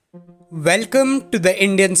Welcome to the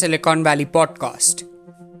Indian Silicon Valley podcast.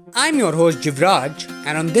 I'm your host Jivraj,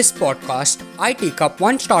 and on this podcast, I take up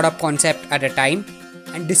one startup concept at a time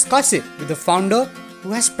and discuss it with a founder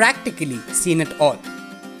who has practically seen it all.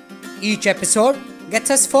 Each episode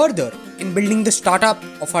gets us further in building the startup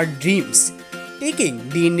of our dreams, taking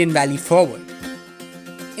the Indian Valley forward.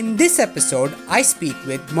 In this episode, I speak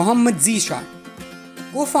with Mohammad Zishan,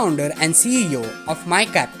 co-founder and CEO of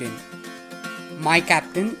MyCaptain.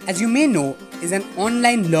 MyCaptain, as you may know, is an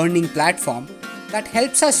online learning platform that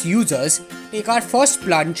helps us users take our first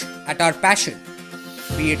plunge at our passion,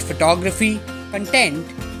 be it photography, content,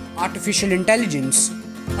 artificial intelligence,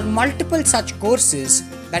 or multiple such courses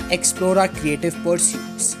that explore our creative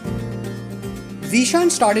pursuits. Zishan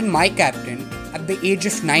started MyCaptain at the age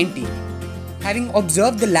of 19, having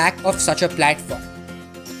observed the lack of such a platform.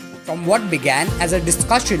 From what began as a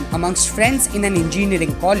discussion amongst friends in an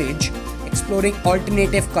engineering college exploring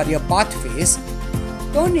alternative career pathways,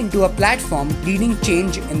 turned into a platform leading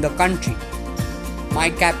change in the country.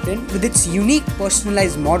 MyCaptain, with its unique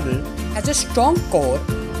personalized model, has a strong core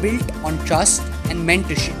built on trust and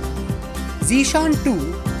mentorship. Zishan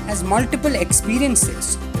too has multiple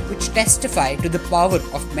experiences which testify to the power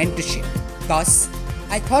of mentorship. Thus,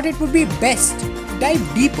 I thought it would be best to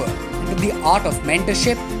dive deeper into the art of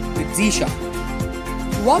mentorship with Zishan.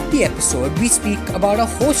 Throughout the episode, we speak about a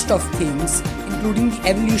host of things, including the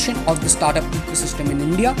evolution of the startup ecosystem in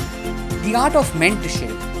India, the art of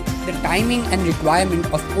mentorship, the timing and requirement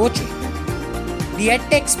of coaching, the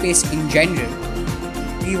edtech space in general,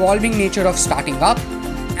 the evolving nature of starting up,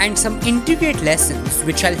 and some intricate lessons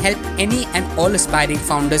which shall help any and all aspiring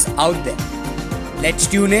founders out there. Let's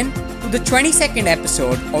tune in to the 22nd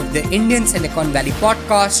episode of the Indian Silicon Valley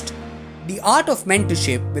podcast, The Art of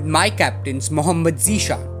Mentorship with MyCaptain's Mohammad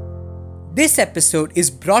Zishan. This episode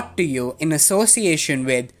is brought to you in association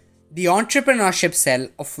with the Entrepreneurship Cell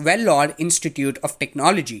of Vellore Institute of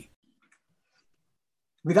Technology.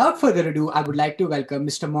 Without further ado, I would like to welcome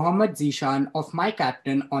Mr. Mohammad Zishan of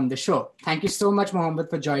MyCaptain on the show. Thank you so much, Mohammad,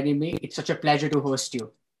 for joining me. It's such a pleasure to host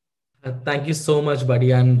you. Thank you so much,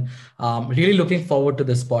 buddy, and really looking forward to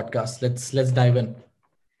this podcast. Let's dive in.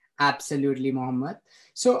 Absolutely, Mohammed.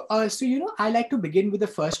 I like to begin with the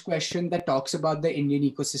first question that talks about the Indian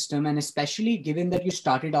ecosystem, and especially given that you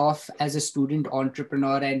started off as a student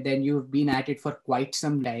entrepreneur and then you've been at it for quite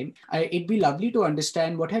some time. It'd be lovely to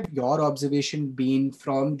understand what have your observation been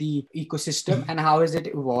from the ecosystem and how has it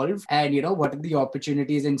evolved, and what are the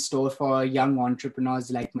opportunities in store for young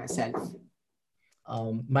entrepreneurs like myself.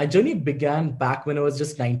 My journey began back when I was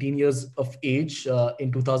just 19 years of age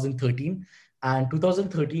in 2013, and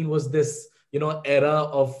 2013 was this era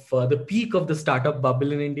of the peak of the startup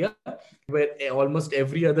bubble in India, where almost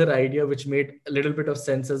every other idea which made a little bit of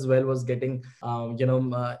sense as well was getting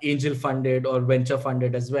angel funded or venture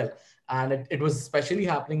funded as well. And it was especially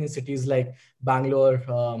happening in cities like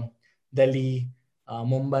Bangalore, Delhi,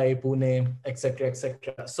 Mumbai, Pune, etc.,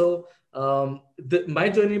 etc. So my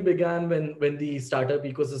journey began when the startup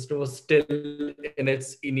ecosystem was still in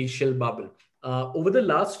its initial bubble. Over the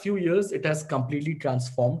last few years, it has completely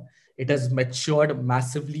transformed. It has matured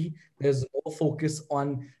massively. There's more focus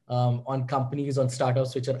on companies, on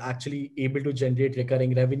startups which are actually able to generate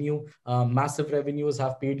recurring revenue, massive revenues,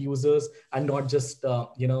 have paid users, and not just a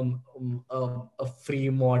free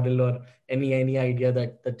model or any idea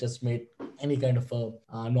that just made any kind of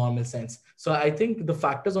a normal sense. So I think the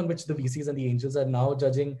factors on which the VCs and the angels are now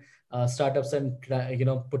judging startups and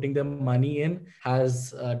putting their money in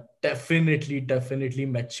has definitely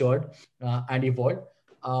matured and evolved.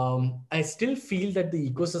 I still feel that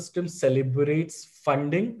the ecosystem celebrates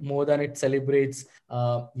funding more than it celebrates,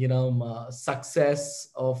 success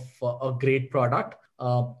of a great product,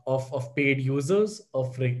 of paid users,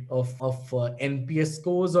 of NPS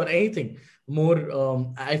scores or anything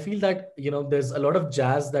more. I feel that there's a lot of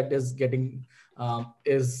jazz that is getting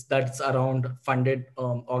that's around funded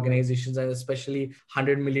organizations, and especially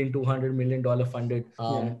 100 million, $200 million funded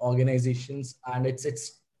organizations, and it's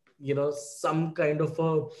some kind of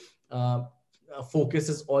focus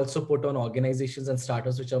is also put on organizations and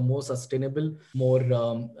startups which are more sustainable, more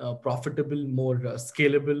profitable, more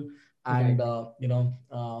scalable, and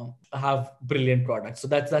have brilliant products. So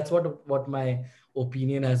that's what my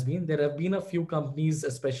opinion has been. There have been a few companies,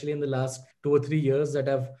 especially in the last 2 or 3 years, that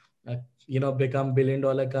have become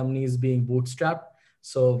billion-dollar companies being bootstrapped.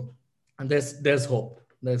 So there's hope.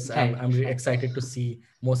 I'm really Right. excited to see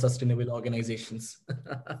more sustainable organizations.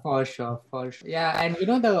 For sure, for sure. Yeah, and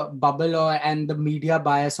the bubble and the media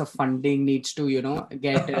bias of funding needs to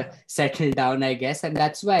get settled down, I guess, and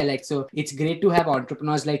that's why so it's great to have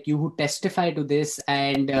entrepreneurs like you who testify to this,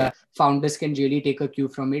 and founders can really take a cue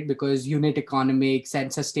from it, because unit economics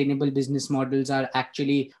and sustainable business models are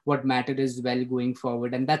actually what matter as well going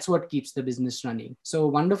forward, and that's what keeps the business running. So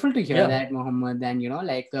wonderful to hear Yeah. that, Mohammed. And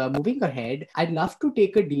moving ahead, I'd love to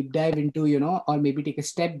take a deep dive into or maybe take a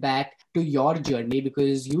step back to your journey,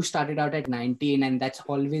 because you started out at 19, and that's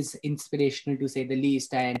always inspirational to say the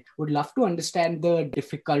least, and would love to understand the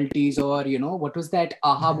difficulties, or what was that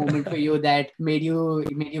aha moment for you that made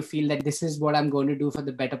you feel that this is what I'm going to do for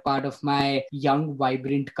the better part of my young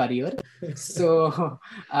vibrant career. So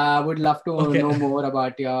would love to Okay. know more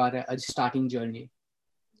about your starting journey.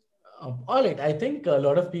 All right. I think a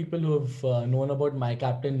lot of people who've known about My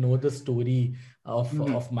Captain know the story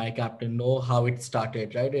Mhm. of My Captain, know how it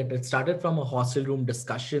started, right? It started from a hostel room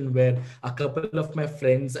discussion where a couple of my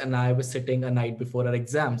friends and I were sitting a night before our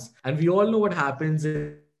exams, and we all know what happens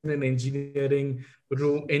in an engineering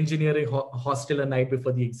hostel a night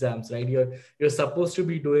before the exams, right? You're supposed to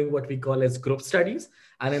be doing what we call as group studies,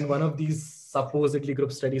 and in one of these supposedly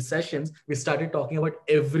group study sessions, we started talking about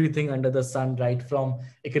everything under the sun, right? From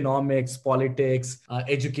economics, politics,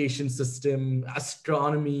 education system,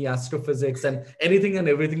 astronomy, astrophysics, and anything and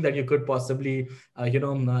everything that you could possibly,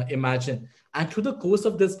 imagine. And through the course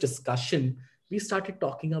of this discussion, we started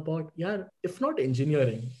talking about, yeah, if not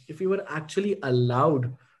engineering, if we were actually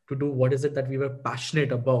allowed to do what is it that we were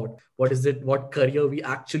passionate about, what career we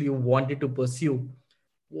actually wanted to pursue,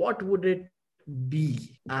 what would it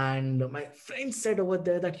be? And my friend said over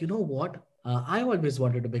there that, you know what? I always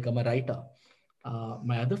wanted to become a writer.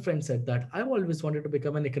 My other friend said that I always wanted to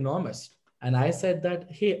become an economist. And I said that,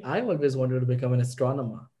 hey, I always wanted to become an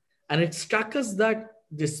astronomer. And it struck us that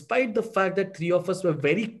despite the fact that three of us were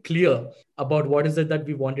very clear about what is it that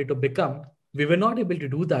we wanted to become, we were not able to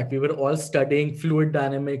do that. We were all studying fluid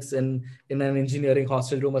dynamics in an engineering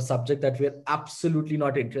hostel room, a subject that we're absolutely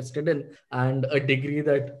not interested in, and a degree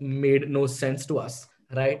that made no sense to us,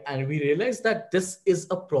 right? And we realized that this is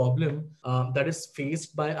a problem that is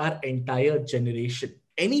faced by our entire generation.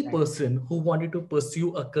 Any Right. person who wanted to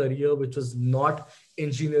pursue a career which was not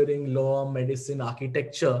engineering, law, medicine,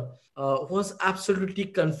 architecture, was absolutely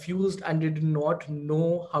confused and did not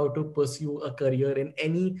know how to pursue a career in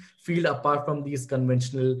any field apart from these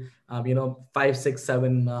conventional, five, six,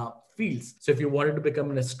 seven fields. So if you wanted to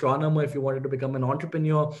become an astronomer, if you wanted to become an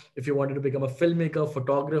entrepreneur, if you wanted to become a filmmaker,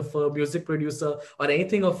 photographer, music producer, or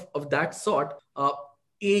anything of that sort,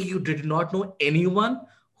 you did not know anyone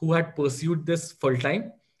who had pursued this full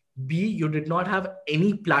time. B, you did not have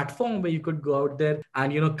any platform where you could go out there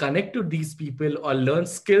and connect to these people or learn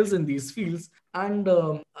skills in these fields. And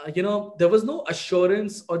there was no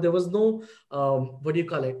assurance, or there was no what do you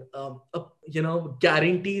call it,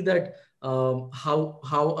 guarantee that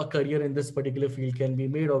how a career in this particular field can be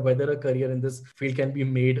made, or whether a career in this field can be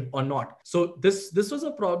made or not. So this was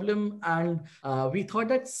a problem, and we thought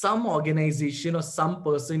that some organization or some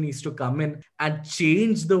person needs to come in and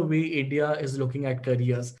change the way India is looking at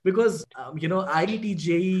careers, because IIT,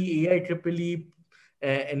 JEE, AI, EEE,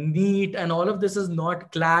 and NEET, and all of this is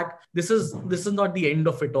not CLAT. This is not the end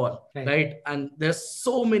of it all, Right. right? And there's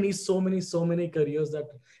so many careers that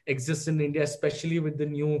exist in India, especially with the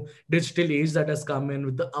new digital age that has come in,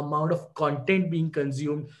 with the amount of content being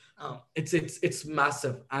consumed. It's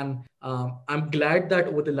massive, and I'm glad that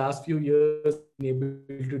over the last few years we've been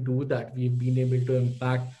able to do that. We've been able to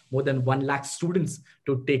impact more than 1 lakh students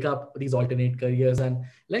to take up these alternate careers, and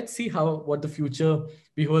let's see what the future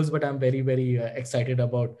beholds. But I'm very very excited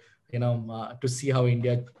about to see how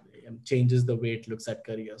India changes the way it looks at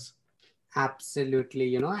careers.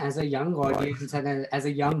 Absolutely. As a young audience and as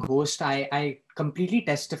a young host, I completely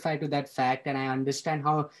testify to that fact, and I understand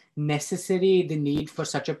how necessary the need for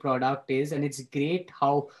such a product is. And it's great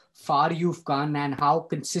how far you've gone and how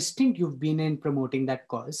consistent you've been in promoting that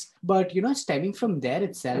cause. But, stemming from there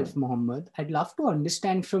itself, Mohammed, I'd love to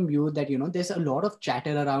understand from you that, there's a lot of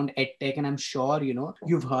chatter around edtech, and I'm sure,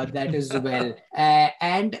 you've heard that as well.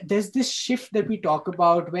 And there's this shift that we talk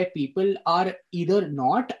about where people are either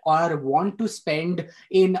not or want to spend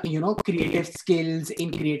in, creative skills,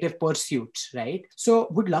 in creative pursuits, right? So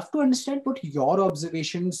would love to understand what your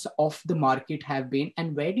observations of the market have been,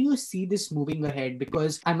 and where do you see this moving ahead?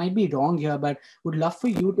 Because I might be wrong here, but would love for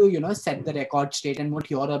you to, set the record straight and what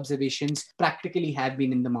your observations practically have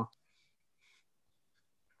been in the market.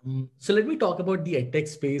 So let me talk about the edtech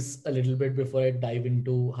space a little bit before I dive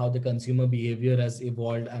into how the consumer behavior has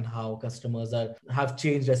evolved and how customers have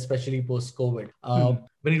changed, especially post COVID.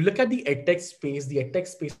 When you look at the edtech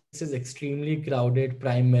space is extremely crowded,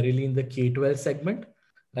 primarily in the K-12 segment,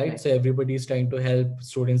 right? So everybody is trying to help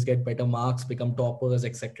students get better marks, become toppers,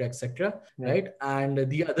 etc., etc., right? And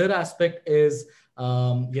the other aspect is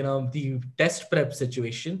the test prep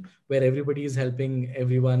situation where everybody is helping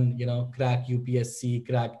everyone, crack UPSC,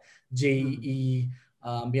 crack JEE.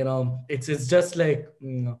 It's just like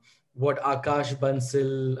what Akash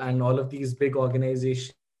Bansal and all of these big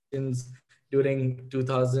organizations during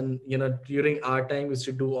 2000, during our time used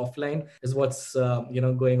to do offline is what's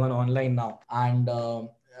going on online now. And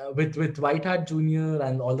with White Hat Junior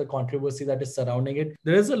and all the controversy that is surrounding it,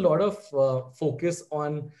 there is a lot of focus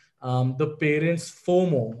on the parents'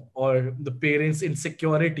 FOMO or the parents'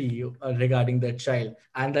 insecurity regarding their child,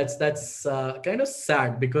 and that's kind of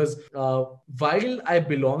sad because while I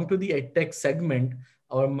belong to the edtech segment,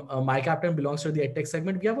 or my captain belongs to the edtech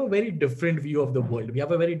segment, we have a very different view of the world. We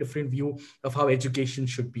have a very different view of how education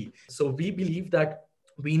should be. So we believe that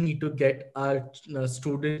we need to get our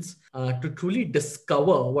students to truly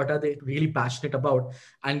discover what are they really passionate about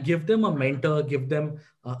and give them a mentor, give them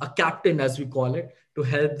a captain, as we call it, to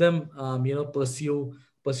help them pursue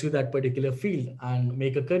that particular field and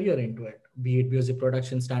make a career into it, be it music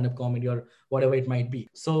production, stand-up comedy, or whatever it might be.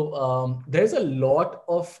 So there's a lot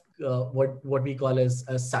of what we call as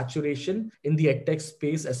a saturation in the edtech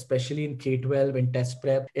space, especially in K-12, in test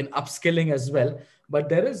prep, in upskilling as well. But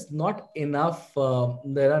there is not enough.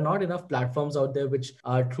 There are not enough platforms out there which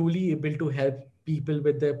are truly able to help people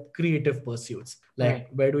with their creative pursuits. Like,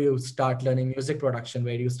 where do you start learning music production?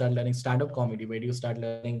 Where do you start learning stand-up comedy? Where do you start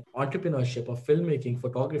learning entrepreneurship or filmmaking,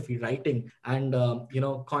 photography, writing, and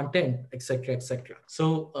content, etc., etc.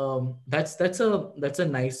 So that's a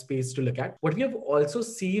nice space to look at. What we have also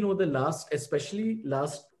seen over the especially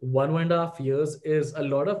last 1.5 years, is a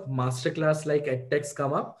lot of masterclass like edtechs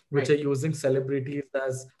come up, which are using celebrities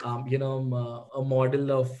as a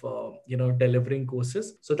model of delivering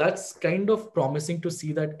courses. So that's kind of promising to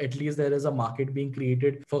see that at least there is a market being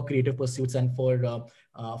created for creative pursuits and for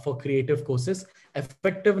creative courses,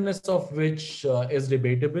 effectiveness of which is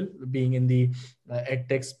debatable. Being in the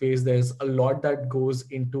edtech space, there's a lot that goes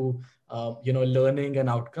into learning and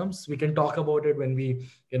outcomes. We can talk about it when we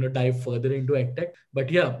dive further into edtech. But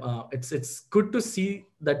yeah, it's good to see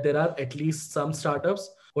that there are at least some startups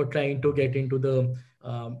who are trying to get into the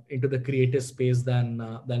creative space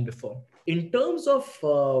than before. In terms of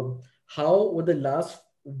how over the last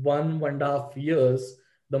 1.5 years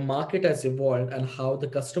the market has evolved and how the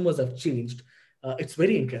customers have changed, it's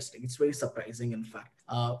very interesting. It's very surprising, in fact.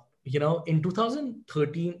 In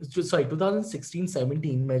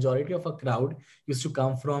 2016-17, majority of a crowd used to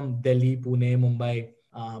come from Delhi, Pune, Mumbai,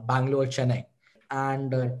 Bangalore, Chennai.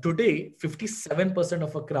 And today, 57%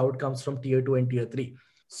 of a crowd comes from tier 2 and tier 3.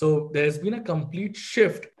 So there's been a complete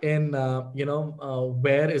shift in,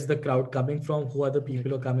 where is the crowd coming from? Who are the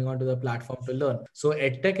people who are coming onto the platform to learn? So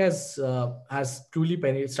edtech has truly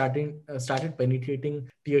started penetrating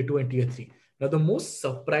tier 2 and tier 3. Now, the most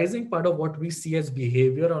surprising part of what we see as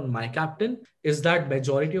behavior on My Captain is that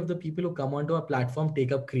majority of the people who come onto our platform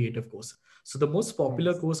take up creative courses. So the most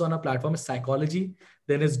popular course on our platform is psychology,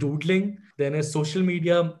 then is doodling, then is social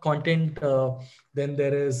media content, then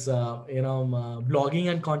there is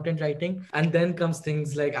blogging and content writing, and then comes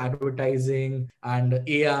things like advertising and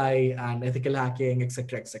AI and ethical hacking,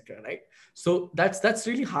 etc., etc. Right? So that's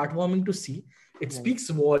really heartwarming to see. It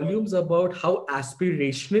speaks volumes about how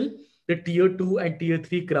aspirational the tier 2 and tier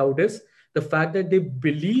 3 crowd is. The fact that they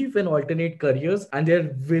believe in alternate careers and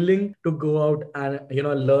they're willing to go out and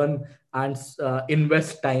learn and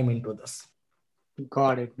invest time into this.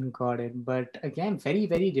 Got it. But again, very,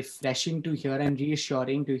 very refreshing to hear and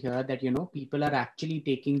reassuring to hear that, people are actually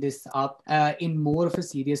taking this up in more of a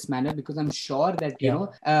serious manner, because I'm sure that,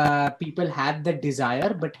 people had the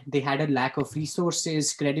desire, but they had a lack of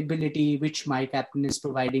resources, credibility, which My Captain is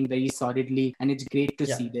providing very solidly. And it's great to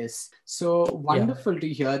see this. So wonderful to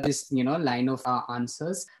hear this, line of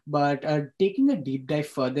answers. But taking a deep dive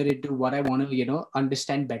further into what I want to,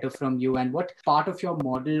 understand better from you, and what part of your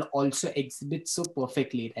model also exhibits so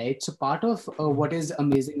perfectly, right? So part of what is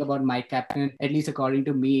amazing about My Captain, at least according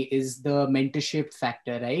to me, is the mentorship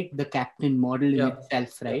factor, right? The captain model in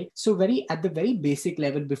itself, right? So at the very basic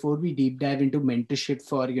level, before we deep dive into mentorship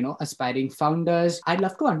for, aspiring founders, I'd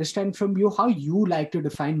love to understand from you how you like to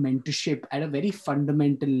define mentorship at a very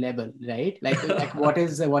fundamental level, right? Like what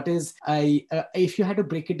is if you had to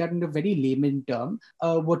break it down in a very layman term,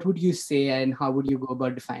 what would you say and how would you go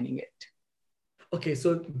about defining it? Okay,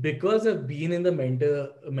 so because I've been in the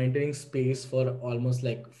mentoring space for almost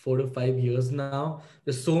like 4 to 5 years now,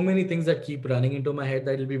 there's so many things that keep running into my head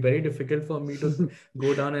that it'll be very difficult for me to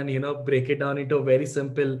go down and break it down into a very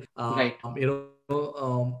simple Right.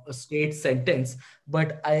 a straight sentence.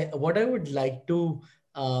 But what I would like to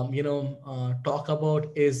talk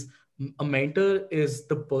about is a mentor is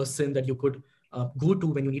the person that you could go to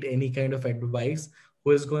when you need any kind of advice, who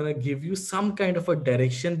is going to give you some kind of a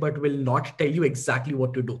direction but will not tell you exactly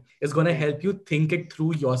what to do. It's going to Right. help you think it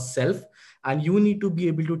through yourself, and you need to be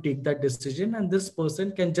able to take that decision, and this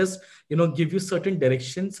person can just give you certain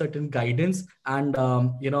direction, certain guidance, and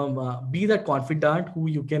be that confidant who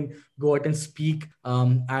you can go out and speak,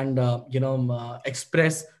 and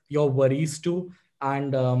express your worries to,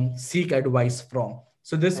 and seek advice from.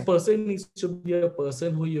 So this Right. person needs to be a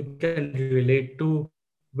person who you can relate to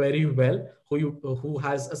very well, who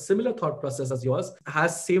has a similar thought process as yours,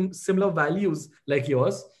 has similar values like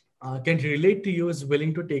yours, can relate to you, is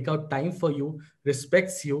willing to take out time for you,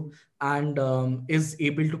 respects you, and is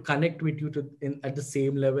able to connect with you at the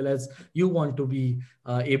same level as you want to be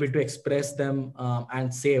able to express them,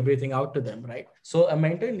 and say everything out to them, right? So a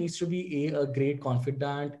mentor needs to be a great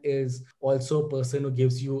confidant, is also a person who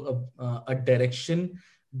gives you a direction,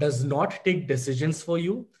 does not take decisions for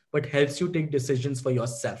you, but helps you take decisions for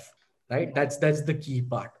yourself, right? That's the key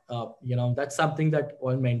part. That's something that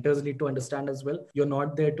all mentors need to understand as well. You're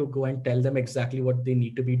not there to go and tell them exactly what they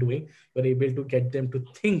need to be doing. You're able to get them to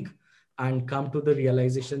think and come to the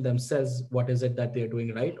realization themselves, what is it that they're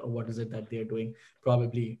doing right, or what is it that they're doing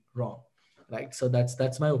probably wrong, right? So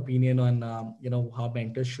that's my opinion on how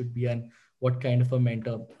mentors should be, and what kind of a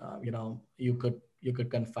mentor you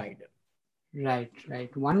could confide in. Right,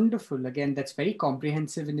 right. Wonderful. Again, that's very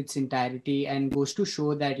comprehensive in its entirety and goes to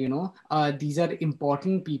show that, these are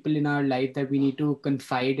important people in our life that we need to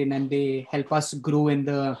confide in, and they help us grow in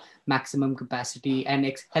the maximum capacity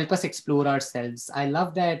and help us explore ourselves. I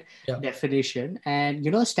love that Yeah. definition. And,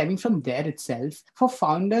 stemming from there itself, for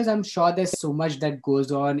founders, I'm sure there's so much that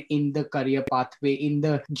goes on in the career pathway, in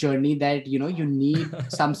the journey that, you need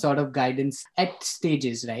some sort of guidance at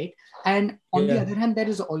stages, right? And on the Yeah. other hand, there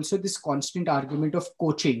is also this constant argument of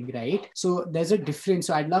coaching, right? So there's a difference.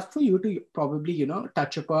 So I'd love for you to probably,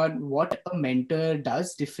 touch upon what a mentor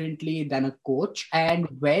does differently than a coach, and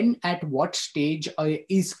when, at what stage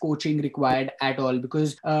is coaching required at all?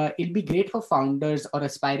 Because it'll be great for founders or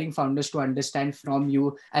aspiring founders to understand from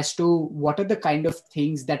you as to what are the kind of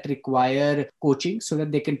things that require coaching, so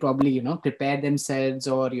that they can probably, prepare themselves,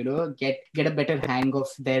 or, get a better hang of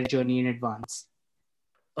their journey in advance.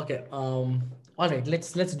 Okay. All right.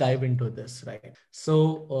 Let's dive into this, right?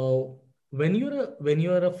 So, when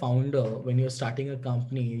you're a founder, when you're starting a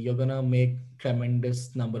company, you're gonna make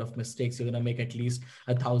tremendous number of mistakes. You're gonna make at least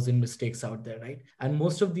 1,000 mistakes out there, right? And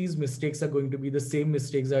most of these mistakes are going to be the same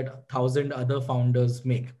mistakes that 1,000 other founders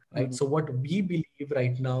make, right? Mhm. So what we believe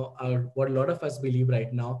right now, or what a lot of us believe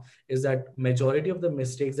right now, is that majority of the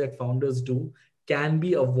mistakes that founders do can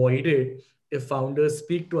be avoided if founders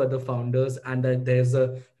speak to other founders, and that there's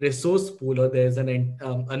a resource pool, or there's a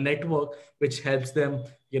network which helps them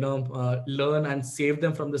learn and save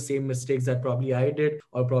them from the same mistakes that probably I did,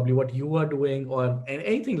 or probably what you are doing, or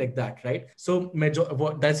anything like that, right? So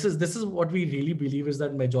this is what we really believe, is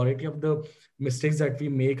that majority of the mistakes that we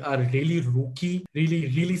make are really rookie, really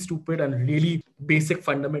really stupid, and really basic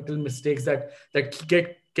fundamental mistakes that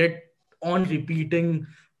get on repeating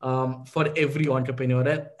for every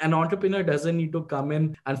entrepreneur. An entrepreneur doesn't need to come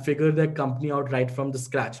in and figure their company out right from the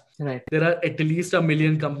scratch. Right. There are at least a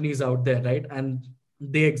million companies out there, right? And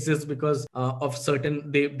they exist because of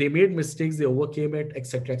certain, they made mistakes, they overcame it,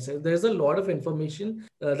 etc., etc. There's a lot of information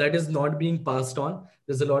that is not being passed on.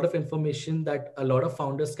 There's a lot of information that a lot of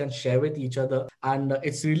founders can share with each other, and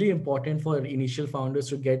it's really important for initial founders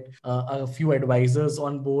to get a few advisors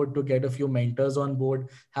on board, to get a few mentors on board,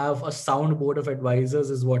 have a sound board of advisors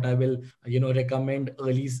is what I will recommend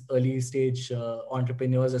early stage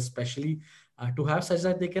entrepreneurs especially, to have, such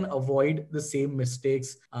that they can avoid the same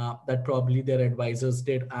mistakes that probably their advisors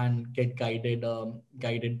did, and get guided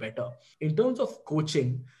better. In terms of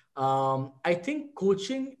coaching, I think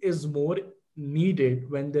coaching is more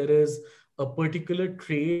needed when there is a particular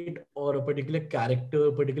trait, or a particular character,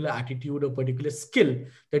 a particular attitude, or particular skill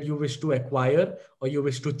that you wish to acquire, or you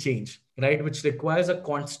wish to change, right? Which requires a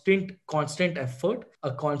constant effort,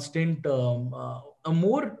 a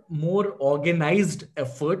more organized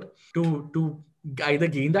effort to either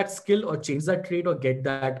gain that skill, or change that trait, or get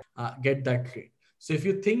that trait. So if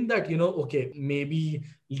you think that okay, maybe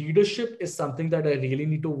leadership is something that I really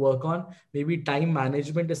need to work on. Maybe time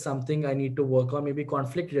management is something I need to work on. Maybe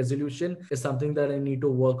conflict resolution is something that I need to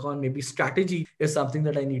work on. Maybe strategy is something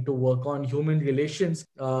that I need to work on. Human relations,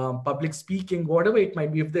 public speaking, whatever it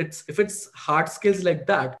might be. If it's hard skills like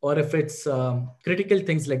that, or if it's critical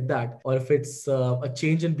things like that, or if it's a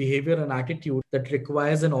change in behavior and attitude that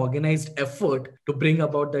requires an organized effort to bring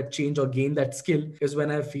about that change or gain that skill, is when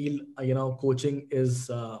I feel coaching is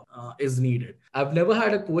needed. I've never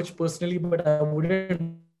had a coach personally, but I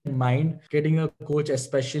wouldn't mind getting a coach,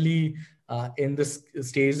 especially in this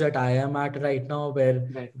stage that I am at right now, where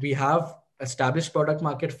we Right. have established product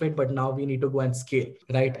market fit, but now we need to go and scale,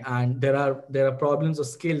 right? Right. And there are problems of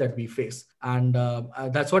scale that we face, and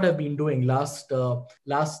that's what I've been doing last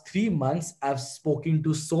 3 months. I've spoken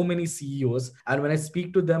to so many CEOs, and when I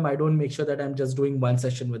speak to them, I don't make sure that I'm just doing one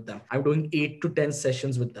session with them. I'm doing 8 to 10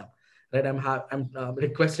 sessions with them, right? I'm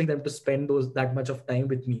requesting them to spend those that much of time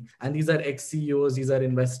with me, and these are ex CEOs, these are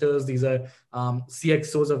investors, these are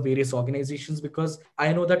CXOs of various organizations, because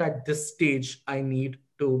I know that at this stage I need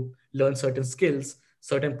to learn certain skills,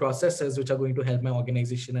 certain processes which are going to help my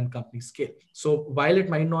organization and company scale. So while it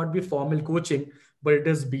might not be formal coaching, but it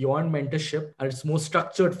is beyond mentorship, and it's more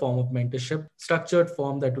structured form of mentorship, structured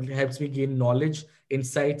form that will helps me gain knowledge,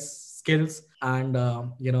 insights, skills, and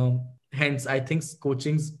hence I think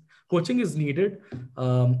coaching is needed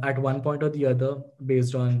at one point or the other,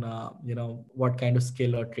 based on what kind of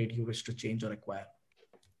skill or trait you wish to change or acquire.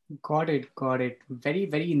 Got it, got it. Very,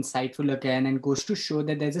 very insightful again, and goes to show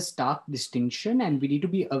that there's a stark distinction, and we need to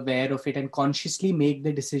be aware of it and consciously make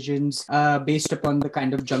the decisions based upon the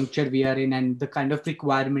kind of juncture we are in and the kind of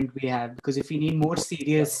requirement we have. Because if we need more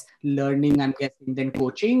serious learning, I'm guessing, than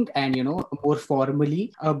coaching, and more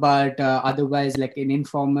formally, but otherwise, like an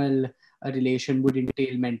informal relation would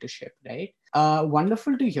entail mentorship, right?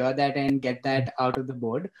 Wonderful to hear that and get that out of the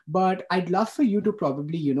board. But I'd love for you to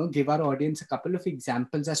probably, give our audience a couple of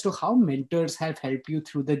examples as to how mentors have helped you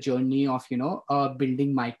through the journey of,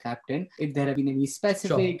 building My Captain. If there have been any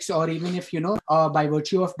specifics, or even if, by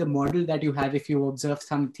virtue of the model that you have, if you observe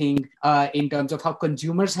something in terms of how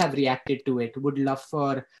consumers have reacted to it, would love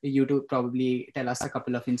for you to probably tell us a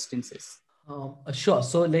couple of instances. Sure.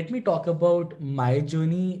 So let me talk about my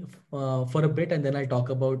journey for a bit, and then I'll talk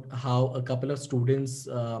about how a couple of students,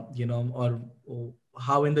 or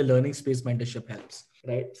how in the learning space mentorship helps.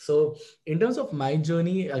 Right. So in terms of my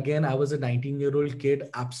journey, again, I was a 19-year-old kid,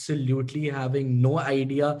 absolutely having no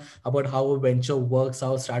idea about how a venture works,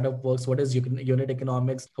 how a startup works, what is unit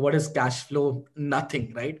economics, what is cash flow,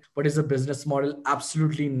 nothing, right? What is a business model?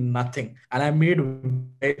 Absolutely nothing. And I made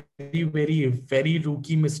very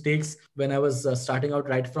rookie mistakes when I was starting out,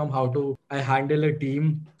 right from how to I handle a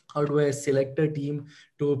team, how do I select a team,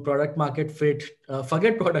 to product market fit,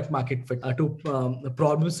 forget product market fit, to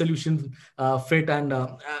problem solution fit, and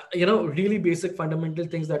really basic fundamental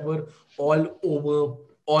things that were all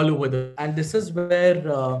over the. And this is where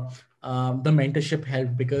the mentorship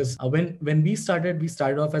helped, because when we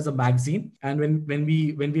started off as a magazine, and when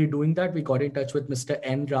we were doing that, we got in touch with Mr.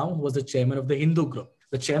 N. Rao, who was the chairman of the Hindu Group.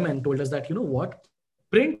 The chairman told us that, you know what,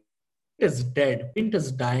 print is dead, print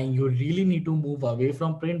is dying. You really need to move away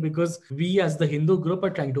from print, because we as the Hindu Group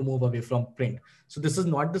are trying to move away from print. So this is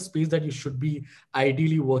not the space that you should be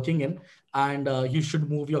ideally working in, and you should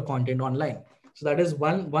move your content online. So that is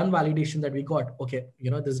one validation that we got. Okay,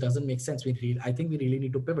 this doesn't make sense. I think we really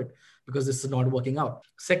need to pivot, because this is not working out.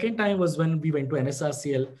 Second time was when we went to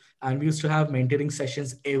NSRCL, and we used to have mentoring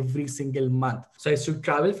sessions every single month. So I used to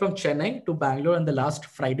travel from Chennai to Bangalore on the last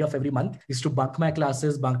Friday of every month. I used to bunk my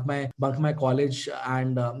classes, bunk my college,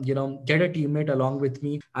 and get a teammate along with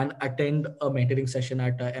me and attend a mentoring session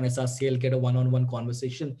at NSRCL, get a one-on-one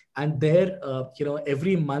conversation. And there,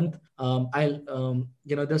 every month,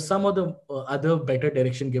 there's some other better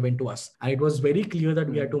direction given to us, and it was very clear that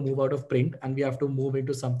we had to move out of print and we have to move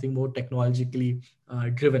into something more technologically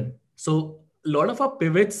driven. So a lot of our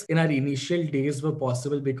pivots in our initial days were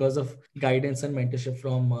possible because of guidance and mentorship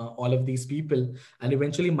from all of these people. And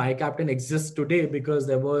eventually My Captain exists today because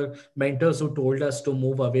there were mentors who told us to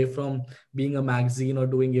move away from being a magazine or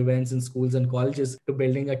doing events in schools and colleges to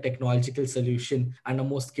building a technological solution and a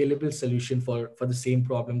more scalable solution for the same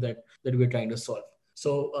problem that we're trying to solve.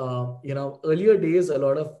 So, earlier days, a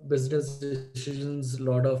lot of business decisions, a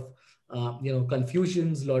lot of,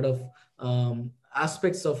 confusions, a lot of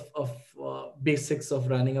aspects of basics of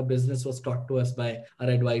running a business was taught to us by our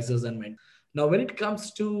advisors and mentors. Now, when it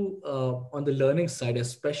comes to on the learning side,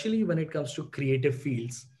 especially when it comes to creative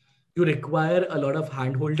fields, you require a lot of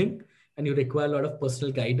hand holding, and you require a lot of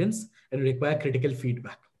personal guidance, and you require critical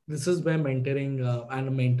feedback. this is where mentoring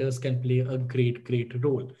and mentors can play a great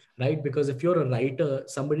role, right? Because if you're a writer,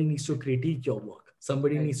 somebody needs to critique your work.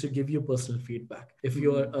 Somebody Right. needs to give you personal feedback. If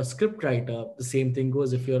you're Mhm. a script writer, the same thing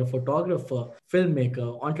goes. If you're a photographer,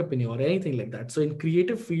 filmmaker, entrepreneur, anything like that. So in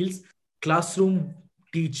creative fields, classroom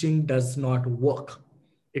teaching does not work.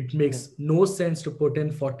 It Right. makes no sense to put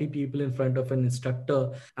in 40 people in front of an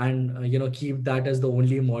instructor and keep that as the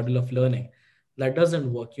only model of learning. That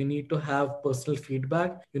doesn't work. You need to have personal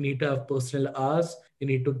feedback, you need to have personal hours, you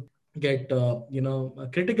need to get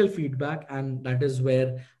critical feedback, and that is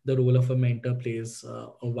where the role of a mentor plays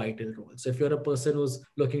a vital role. So if you're a person who's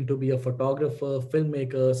looking to be a photographer,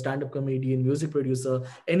 filmmaker, stand-up comedian, music producer,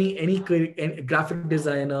 any graphic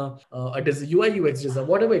designer, UI UX designer,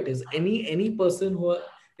 whatever it is, any person who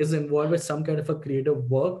is involved with some kind of a creative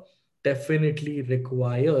work definitely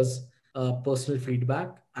requires personal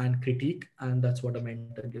feedback and critique, and that's what a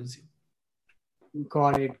mentor gives you.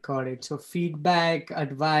 Got it, got it. So feedback,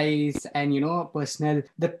 advice, and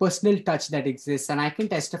the personal touch that exists. And I can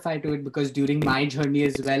testify to it because during my journey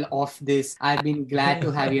as well of this, I've been glad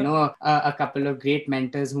to have, a couple of great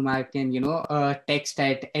mentors whom I can, text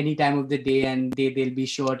at any time of the day, and they'll be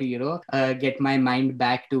sure to, get my mind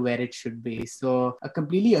back to where it should be. So I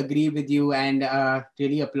completely agree with you, and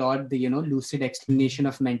really applaud the, lucid explanation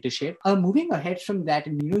of mentorship. Moving ahead from that,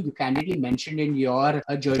 and you candidly mentioned in your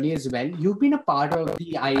journey as well, you've been a part of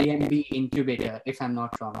the IMB incubator, if I'm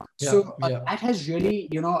not wrong. Yeah, So yeah. that has really,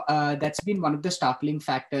 that's been one of the startling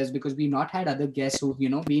factors, because we've not had other guests who've,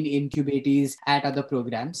 been incubatees at other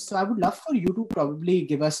programs. So I would love for you to probably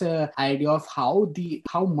give us a idea of how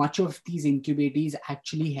much of these incubatees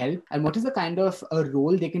actually help, and what is the kind of a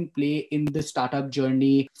role they can play in the startup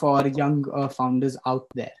journey for young founders out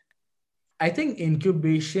there. I think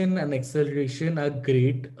incubation and acceleration are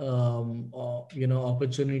great,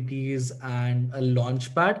 opportunities and a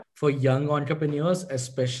launch pad for young entrepreneurs,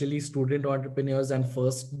 especially student entrepreneurs and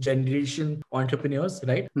first generation entrepreneurs.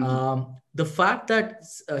 Right. Mhm. The fact that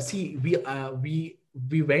see,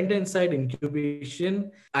 we went inside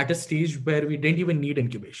incubation at a stage where we didn't even need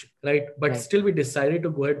incubation, right? But Right. still, we decided to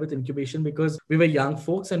go ahead with incubation because we were young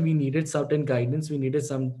folks and we needed certain guidance, we needed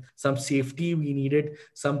some safety, we needed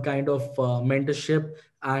some kind of mentorship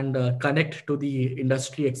and connect to the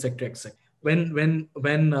industry, etc., etc. When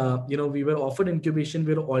we were offered incubation,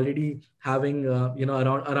 we were already having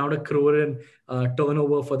around a crore in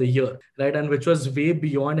turnover for the year, right? And which was way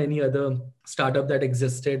beyond any other startup that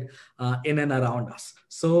existed in and around us.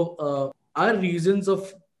 So our reasons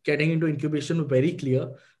of getting into incubation were very clear.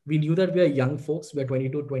 We knew that we are young folks, we're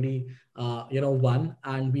 22, 21,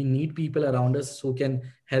 and we need people around us who can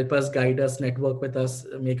help us, guide us, network with us,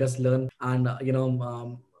 make us learn, and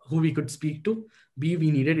who we could speak to. B,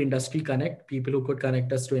 we needed industry connect, people who could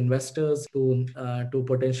connect us to investors, to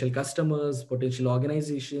potential customers, potential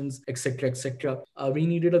organizations, etc., etc. We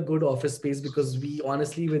needed a good office space because we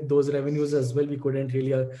honestly, with those revenues as well, we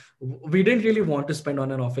didn't really want to spend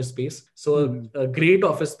on an office space. So Mhm. a great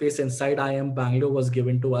office space inside IM Bangalore was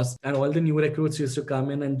given to us, and all the new recruits used to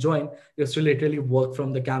come in and join. Used to literally work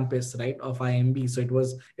from the campus, right, of IMB. So it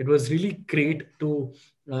was really great to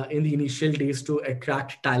in the initial days to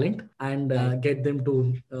attract talent and Right. get them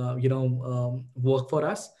to work for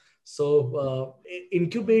us. So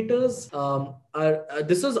incubators are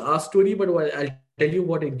this is our story, but I'll tell you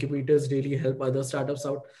what incubators really help other startups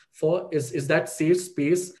out for is that safe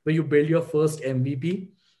space where you build your first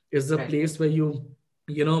MVP, is the Right. place where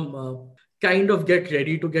kind of get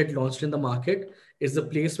ready to get launched in the market, is the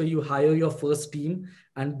place where you hire your first team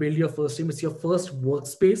and build your first team. It's your first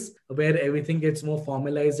workspace where everything gets more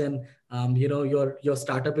formalized and your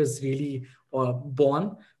startup is really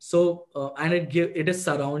born. So and it is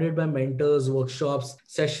surrounded by mentors, workshops,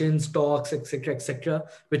 sessions, talks, etc., etc.,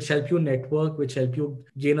 which help you network, which help you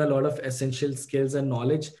gain a lot of essential skills and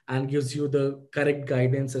knowledge, and gives you the correct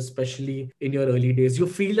guidance, especially in your early days. You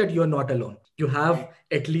feel that you're not alone. You have Right.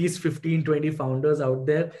 at least 15, 20 founders out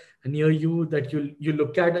there near you, that you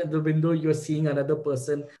look at the window, you're seeing another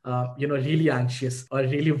person really anxious or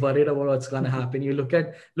really worried about what's going to happen. You look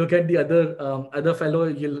at the other fellow,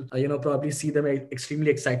 you'll probably see them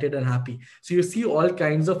extremely excited and happy. So you see all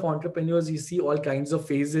kinds of entrepreneurs, you see all kinds of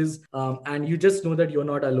phases, and you just know that you're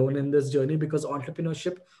not alone in this journey, because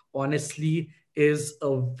entrepreneurship honestly is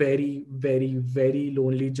a very, very, very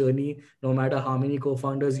lonely journey. No matter how many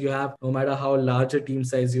co-founders you have, no matter how large a team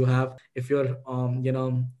size you have, if you're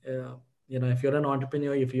if you're an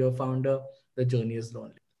entrepreneur, if you're a founder, the journey is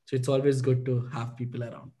lonely. So it's always good to have people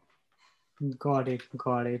around. Got it.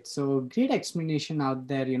 Got it. So great explanation out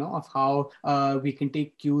there, of how we can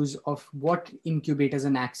take cues of what incubators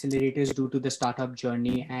and accelerators do to the startup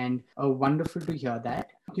journey. And wonderful to hear that.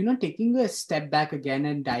 Taking a step back again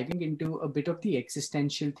and diving into a bit of the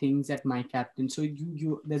existential things at My Captain. So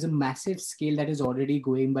there's a massive scale that is already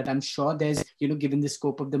going, but I'm sure there's, given the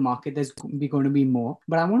scope of the market, there's going to be more.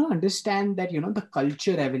 But I want to understand that, the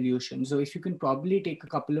culture evolution. So if you can probably take a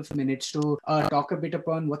couple of minutes to talk a bit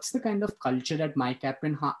upon what's the kind of culture at My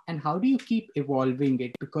Captain and how do you keep evolving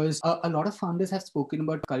it? Because a lot of founders have spoken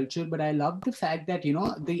about culture, but I love the fact that,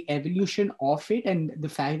 the evolution of it and the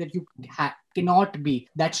fact that you cannot be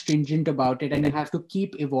that stringent about it and you have to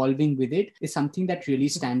keep evolving with it is something that really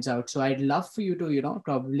stands out. So I'd love for you to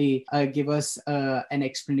probably give us an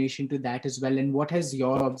explanation to that as well, and what has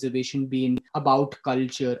your observation been about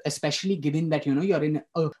culture, especially given that you're in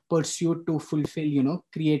a pursuit to fulfill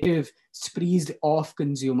creative sprees of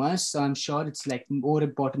consumers. So I'm sure it's like more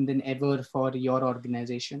important than ever for your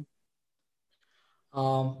organization.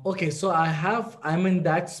 Okay, so I'm in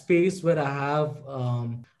that space where I have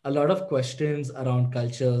a lot of questions around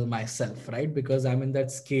culture myself, right? Because I'm in that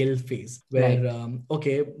scale phase where, Right.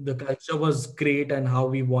 okay, the culture was great and how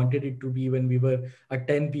we wanted it to be when we were a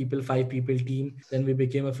 10 people, 5 people team. Then we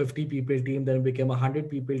became a 50 people team. Then we became a 100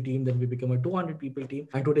 people team. Then we became a 200 people team.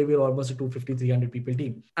 And today we're almost a 250, 300 people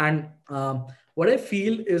team. And what I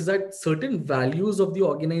feel is that certain values of the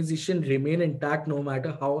organization remain intact no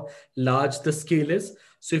matter how large the scale is.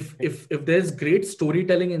 So if there's great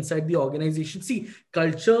storytelling inside the organization, see,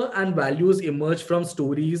 culture and values emerge from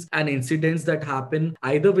stories and incidents that happen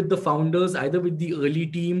either with the founders, either with the early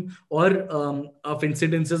team, or of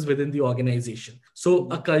incidences within the organization. So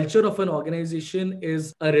a culture of an organization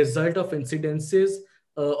is a result of incidences,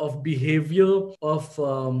 of behavior, of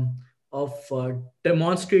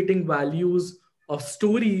demonstrating values, of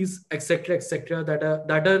stories, etc.,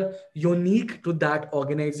 that are unique to that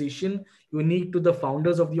organization, unique to the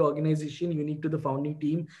founders of the organization, unique to the founding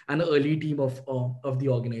team and the early team of the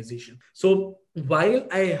organization. So while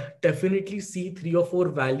I definitely see 3 or 4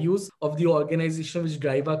 values of the organization which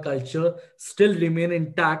drive our culture still remain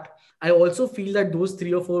intact, I also feel that those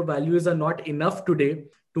 3 or 4 values are not enough today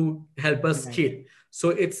to help us scale. So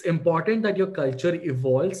it's important that your culture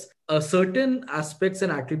evolves. Certain aspects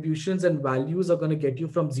and attributions and values are going to get you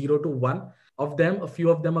from 0 to 1 of them. A few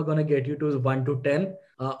of them are going to get you to 1 to 10.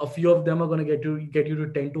 A few of them are going to get you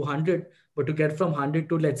to 10 to 100. But to get from 100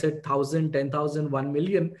 to, let's say, 1,000, 10,000, 1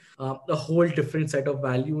 million, a whole different set of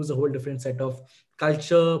values, a whole different set of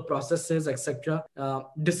culture, processes, etc.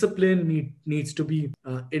 Discipline needs to be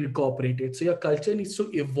incorporated. So your culture needs to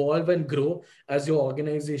evolve and grow as your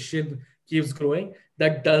organization keeps growing.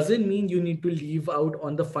 That doesn't mean you need to leave out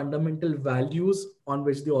on the fundamental values on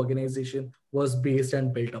which the organization was based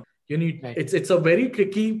and built up. You need Right. it's a very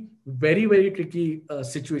tricky, very tricky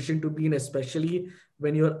situation to be in, especially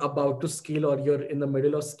when you're about to scale or you're in the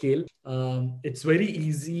middle of scale. It's very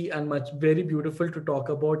easy and very beautiful to talk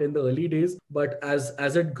about in the early days, but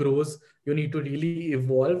as it grows, you need to really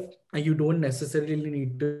evolve, and you don't necessarily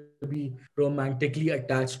need to be romantically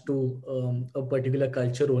attached to a particular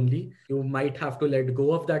culture only. You might have to let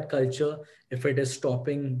go of that culture if it is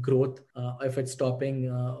stopping growth, if it's stopping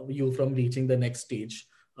you from reaching the next stage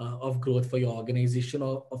of growth for your organization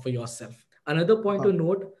or for yourself. Another point to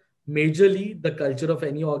note, majorly the culture of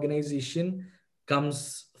any organization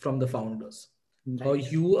comes from the founders. Right. How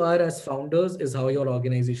you are as founders is how your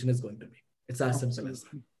organization is going to be. It's as simple as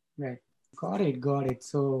that. Right. Got it. Got it.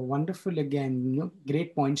 So wonderful again.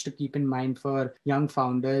 Great points to keep in mind for young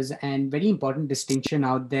founders and very important distinction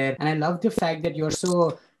out there. And I love the fact that you're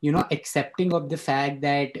so, accepting of the fact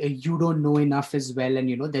that you don't know enough as well.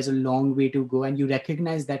 And, there's a long way to go and you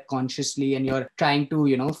recognize that consciously and you're trying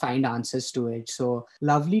to, find answers to it. So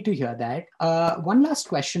lovely to hear that. One last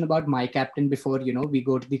question about My Captain before, we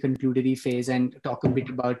go to the concludatory phase and talk a bit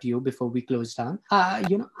about you before we close down.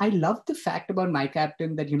 I love the fact about My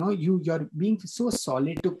Captain that, you're being so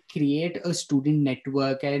solid to create a student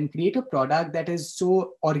network and create a product that is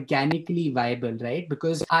so organically viable, right?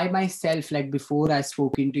 Because I myself, like before I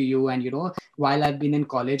spoken to you and, while I've been in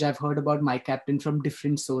college, I've heard about My Captain from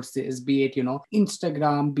different sources, be it,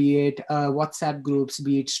 Instagram, be it WhatsApp groups,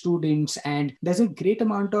 be it students. And there's a great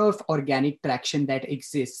amount of organic traction that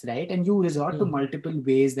exists, right? And you resort to multiple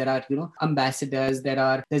ways. There are, ambassadors,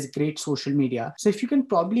 there's great social media. So if you can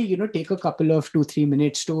probably, take a couple of 2-3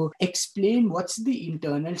 minutes to explain what's the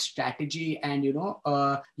internal strategy and,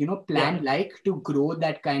 plan like to grow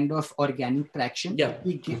that kind of organic traction, Yeah.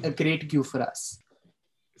 be a great cue for us.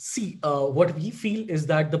 See, what we feel is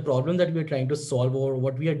that the problem that we are trying to solve or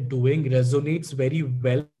what we are doing resonates very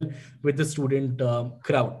well with the student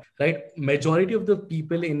crowd, right? Majority of the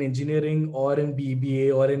people in engineering or in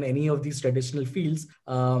BBA or in any of these traditional fields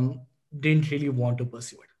didn't really want to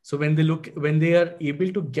pursue it. So when they are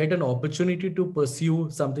able to get an opportunity to pursue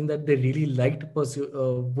something that they really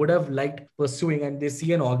would have liked pursuing, and they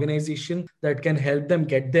see an organization that can help them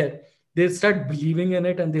get there, they start believing in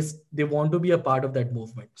it, and they want to be a part of that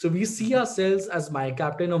movement. So we see ourselves as My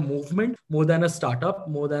Captain a movement more than a startup,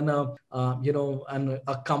 more than a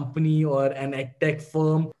company or an ed tech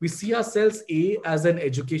firm. We see ourselves as an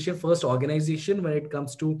education first organization when it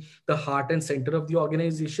comes to the heart and center of the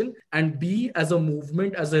organization, and B as a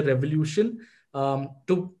movement, as a revolution,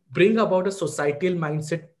 to bring about a societal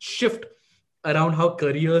mindset shift around how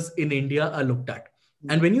careers in India are looked at.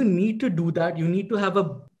 And when you need to do that, you need to have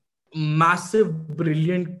a massive,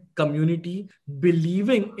 brilliant community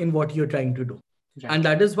believing in what you're trying to do. Right. And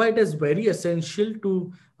that is why it is very essential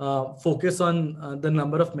to focus on the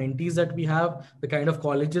number of mentees that we have, the kind of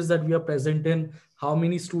colleges that we are present in, how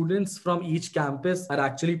many students from each campus are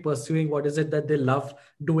actually pursuing what is it that they love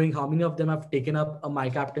doing, how many of them have taken up a My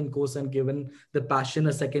Captain course and given the passion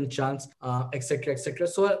a second chance, etc., etc.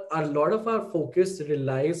 So a lot of our focus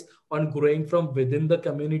relies on growing from within the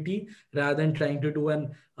community rather than trying to do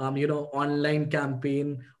an online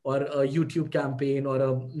campaign or a YouTube campaign or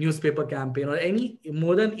a newspaper campaign or any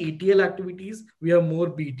more than ATL activities. We are more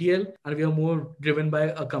BTL, and we are more driven by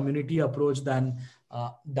a community approach than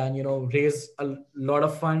raise a lot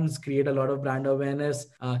of funds, create a lot of brand awareness,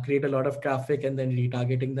 create a lot of traffic, and then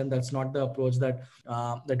retargeting them. That's not the approach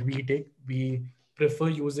that we take. We prefer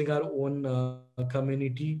using our own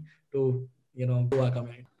community to grow our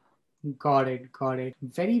community. Got it. Got it.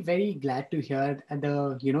 Very, very glad to hear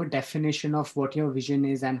the, definition of what your vision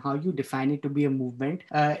is and how you define it to be a movement.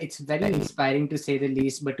 It's very inspiring to say the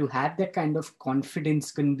least, but to have that kind of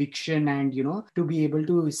confidence, conviction, and, to be able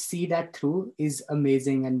to see that through is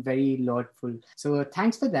amazing and very laudable. So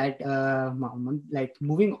thanks for that, Mohammed. Like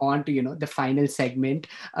moving on to, the final segment,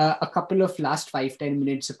 a couple of last 5-10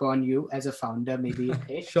 minutes upon you as a founder, maybe.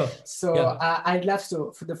 Okay. Sure. So yeah.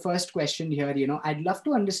 For the first question here, I'd love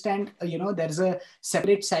to understand, there's a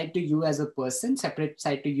separate side to you as a person, separate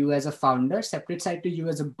side to you as a founder, separate side to you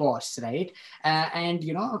as a boss, right? And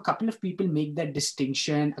a couple of people make that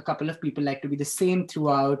distinction. A couple of people like to be the same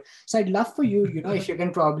throughout. So I'd love for you, if you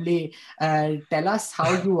can probably tell us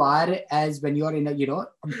how you are as when you're in a,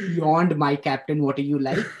 beyond My Captain, what are you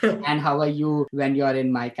like? And how are you when you're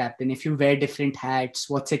in My Captain? If you wear different hats,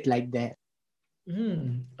 what's it like there?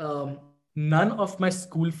 None of my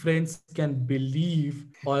school friends can believe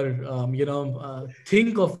or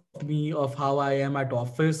think of me of how I am at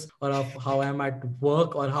office or of how I am at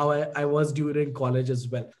work or how I was during college as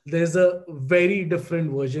well. There's a very different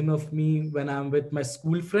version of me when I'm with my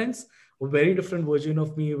school friends, a very different version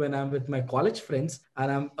of me when I'm with my college friends, and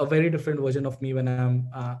I'm a very different version of me when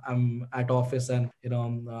I'm at office and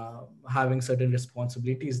having certain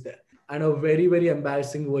responsibilities there. And a very, very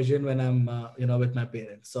embarrassing version when I'm, with my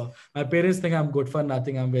parents. So my parents think I'm good for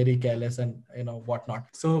nothing. I'm very careless and, whatnot.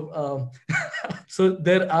 So, so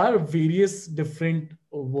there are various different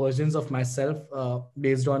versions of myself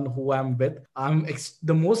based on who I'm with.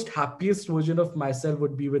 The most happiest version of myself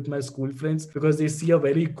would be with my school friends because they see a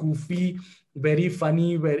very goofy, very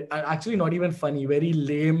funny, very actually not even funny, very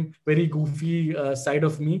lame, very goofy side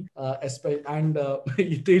of me, and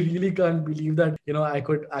they really can't believe that I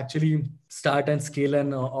could actually start and scale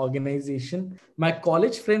an organization. My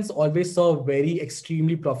college friends always saw a very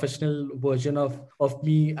extremely professional version of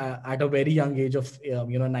me at a very young age of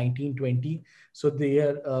 19, 20. So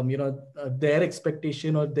their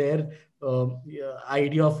expectation or their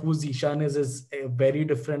idea of who Zishan is very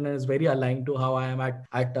different and is very aligned to how I am at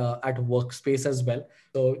workspace as well.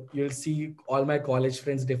 So you'll see all my college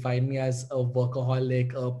friends define me as a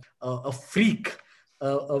workaholic, a freak,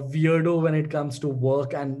 a weirdo when it comes to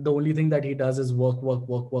work, and the only thing that he does is work,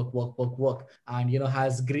 and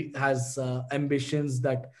has ambitions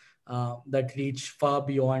that reach far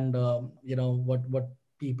beyond what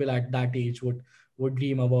people at that age would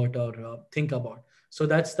dream about or think about. So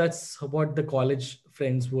that's what the college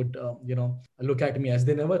friends would look at me as.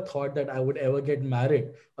 They never thought that I would ever get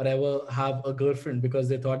married or ever have a girlfriend, because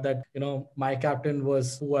they thought that My Captain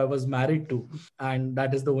was who I was married to, and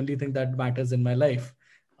that is the only thing that matters in my life.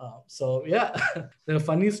 So yeah, there are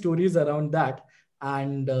funny stories around that.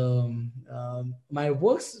 And my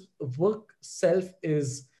work self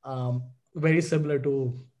is very similar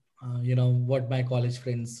to what my college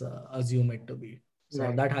friends assume it to be. So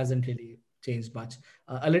that hasn't really changed much.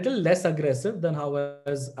 A little less aggressive than how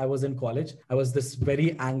I was in college. I was this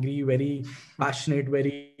very angry, very passionate,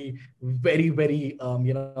 very rebellious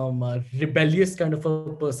kind of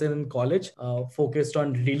a person in college, focused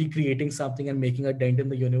on really creating something and making a dent in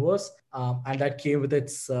the universe. And that came with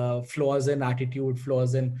its flaws in attitude,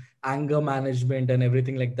 flaws in anger management, and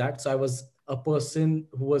everything like that. So I was a person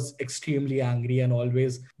who was extremely angry and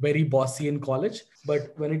always very bossy in college.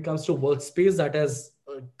 But when it comes to workspace, that has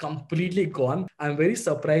completely gone. I'm very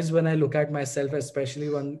surprised when I look at myself, especially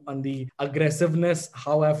on the aggressiveness,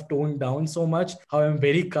 how I've toned down so much, how I'm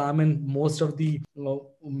very calm in most of the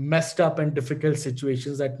messed up and difficult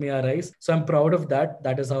situations that may arise. So I'm proud of that.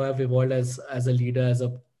 That is how I've evolved as a leader,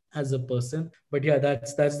 as a person. But yeah,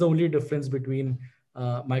 that's the only difference between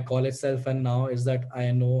my college self and now, is that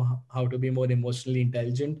I know how to be more emotionally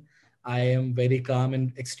intelligent. I am very calm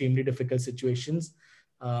in extremely difficult situations.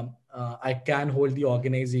 I can hold the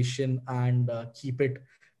organization and keep it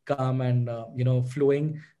calm and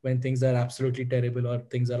flowing when things are absolutely terrible or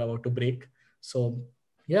things are about to break. So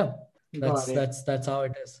yeah, Got it. that's how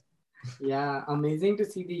it is. Yeah, amazing to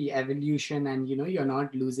see the evolution, and you're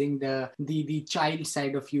not losing the child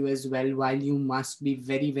side of you as well, while you must be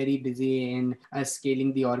very very busy in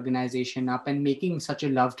scaling the organization up and making such a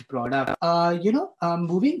loved product.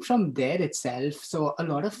 Moving from there itself, so a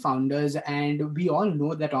lot of founders, and we all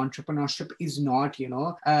know that entrepreneurship is not,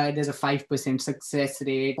 there's a 5% success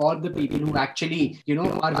rate for the people who actually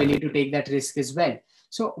are willing to take that risk as well.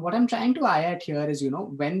 So what I'm trying to eye at here is,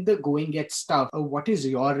 when the going gets tough, what is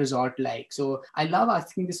your resort like? So I love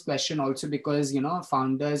asking this question also because,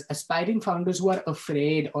 founders, aspiring founders who are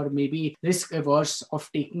afraid or maybe risk averse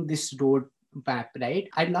of taking this road map, right?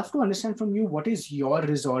 I'd love to understand from you, what is your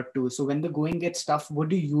resort to? So when the going gets tough, what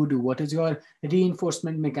do you do? What is your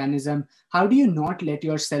reinforcement mechanism? How do you not let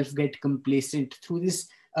yourself get complacent through this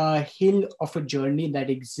hill of a journey that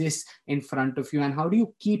exists in front of you, and how do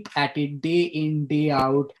you keep at it day in day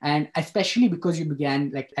out, and especially because you began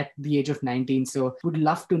like at the age of 19? So would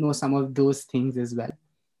love to know some of those things as well.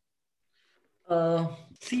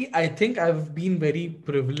 See, I think I've been very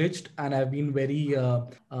privileged and I've been very,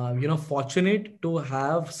 fortunate to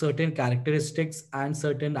have certain characteristics and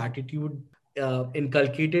certain attitude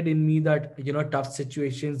inculcated in me that, tough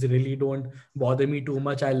situations really don't bother me too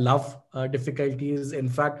much. I love difficulties. In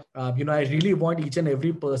fact, I really want each and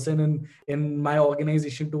every person in my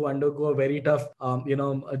organization to undergo a very tough,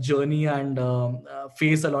 a journey and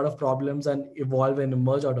face a lot of problems and evolve and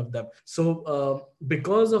emerge out of them. So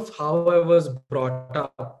because of how I was brought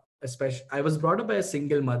up, especially I was brought up by a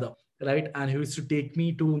single mother, right? And who used to take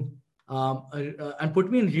me to and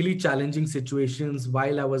put me in really challenging situations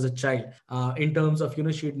while I was a child. In terms of,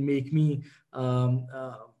 she'd make me,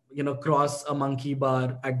 cross a monkey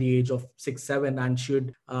bar at the age of 6, 7, and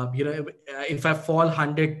should, if I fall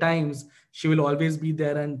 100 times, she will always be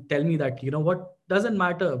there and tell me that, what, doesn't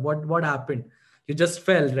matter what happened. You just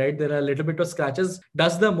fell, right? There are a little bit of scratches.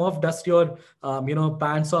 Dust them off, dust your,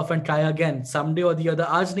 pants off, and try again. Someday or the other,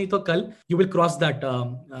 aaj nahi to kal, you will cross that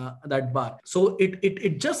bar. So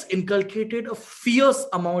it just inculcated a fierce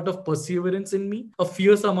amount of perseverance in me, a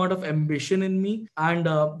fierce amount of ambition in me, and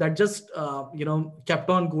that just kept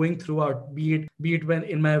on going throughout. Be it when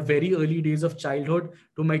in my very early days of childhood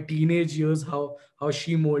to my teenage years, how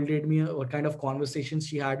she molded me, what kind of conversations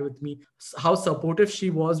she had with me, how supportive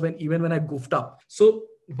she was when I goofed up. So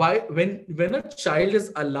why when a child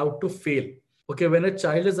is allowed to fail, okay, when a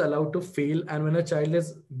child is allowed to fail, and when a child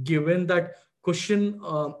is given that cushion,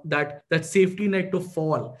 that safety net to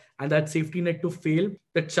fall and that safety net to fail,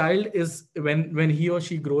 the child is, when he or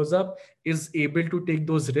she grows up, is able to take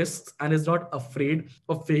those risks and is not afraid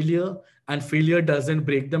of failure. And failure doesn't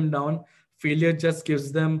break them down. Failure just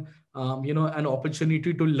gives them an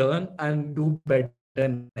opportunity to learn and do better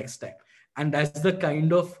next time. And that's the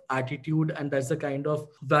kind of attitude and that's the kind of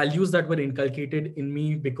values that were inculcated in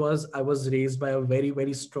me, because I was raised by a very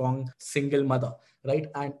very strong single mother, right?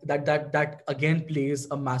 And that again plays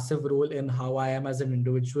a massive role in how I am as an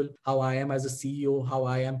individual, how I am as a CEO, how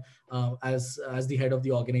I am as the head of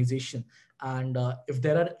the organization. And if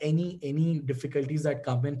there are any difficulties that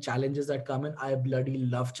come in, challenges that come in, I bloody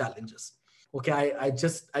love challenges. Okay, I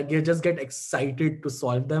just get excited to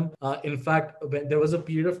solve them. In fact, when there was a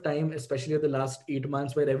period of time, especially in the last 8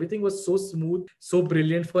 months, where everything was so smooth, so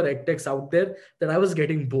brilliant for edtechs out there, that I was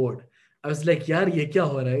getting bored. I was like, yaar, ye kya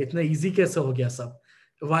ho raha hai? Itna easy kaise ho gaya sab?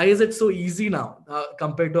 Why is it so easy now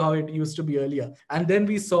compared to how it used to be earlier? And then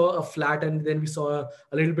we saw a flat, and then we saw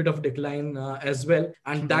a little bit of decline as well,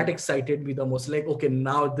 and that excited me the most. Like, okay,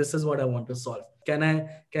 now this is what I want to solve. Can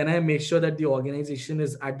I make sure that the organization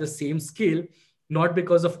is at the same scale not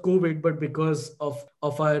because of COVID, but because of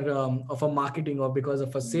our marketing, or because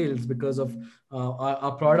of our sales, because of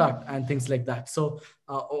our product and things like that. So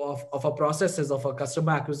of our processes, of our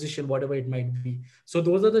customer acquisition, whatever it might be. So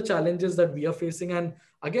those are the challenges that we are facing, and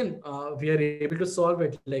again, we are able to solve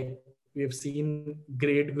it. Like, we have seen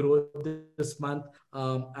great growth this month,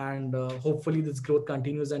 and hopefully this growth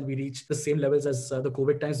continues and we reach the same levels as the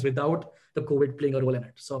COVID times without the COVID playing a role in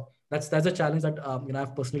it. So that's a challenge that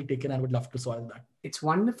I've personally taken and would love to solve that. It's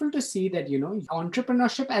wonderful to see that,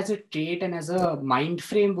 entrepreneurship as a trait and as a mind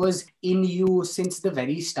frame was in you since the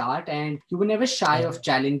very start, and you were never shy of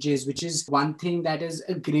challenges, which is one thing that is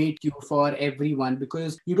a great cue for everyone,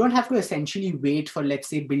 because you don't have to essentially wait for, let's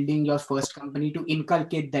say, building your first company to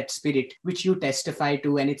inculcate that spirit, which you testify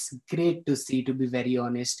to. And it's great to see, to be very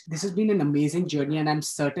honest. This has been an amazing journey, and I'm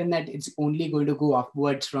certain that it's only going to go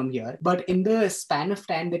upwards from here. But in the span of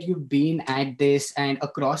time that you've been at this and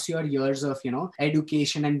across your years of,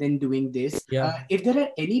 education and then doing this, if there are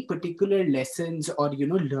any particular lessons or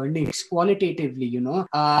learnings qualitatively,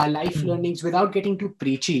 life learnings, without getting too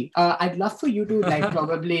preachy, I'd love for you to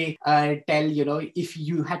probably tell, if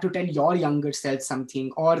you had to tell your younger self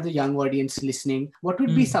something, or the young audience listening, what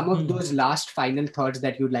would be some of those last final thoughts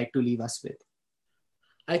that you'd like to leave us with?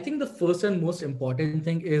 I think the first and most important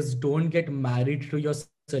thing is, don't get married to your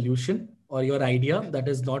solution or your idea. That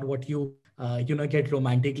is not what you get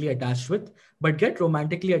romantically attached with, but get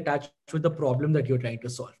romantically attached with the problem that you're trying to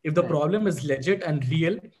solve. If the problem is legit and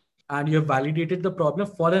real, and you have validated the problem,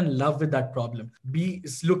 fall in love with that problem.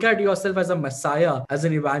 Look at yourself as a messiah, as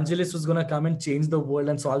an evangelist who's going to come and change the world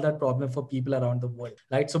and solve that problem for people around the world,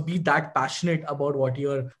 right? So be that passionate about what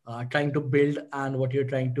you're trying to build and what you're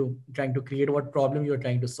trying to create, what problem you're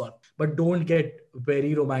trying to solve. But don't get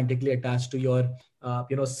very romantically attached to your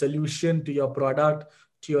solution, to your product,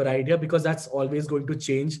 to your idea, because that's always going to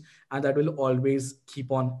change, and that will always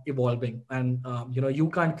keep on evolving. And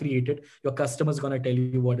you can't create it. Your customer is going to tell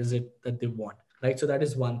you what is it that they want, right? So that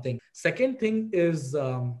is one thing. Second thing is,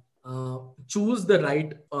 choose the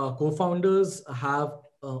right co-founders. Have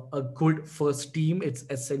a good first team. It's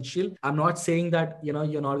essential. I'm not saying that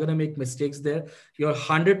you're not going to make mistakes there. You're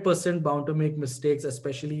 100% bound to make mistakes,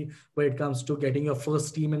 especially when it comes to getting your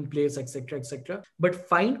first team in place, etc., etc. But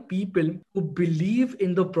find people who believe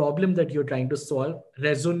in the problem that you're trying to solve,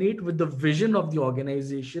 resonate with the vision of the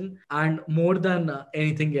organization, and more than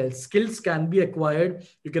anything else, skills can be acquired.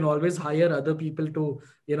 You can always hire other people to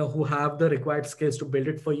who have the required skills to build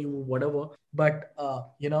it for you, whatever. But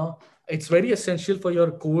it's very essential for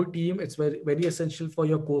your core team. It's very, very essential for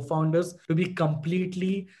your co-founders to be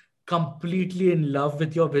completely in love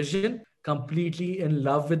with your vision, completely in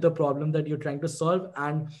love with the problem that you're trying to solve.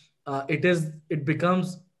 And it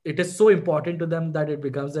is so important to them that it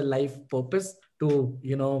becomes a life purpose to,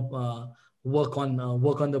 work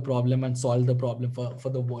on the problem and solve the problem for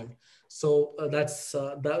the world. So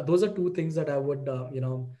those are two things that I would,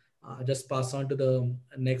 just pass on to the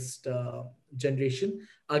next generation.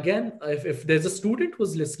 Again, if there's a student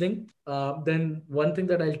who's listening, then one thing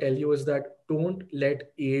that I'll tell you is that don't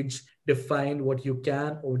let age define what you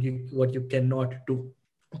can or what you cannot do.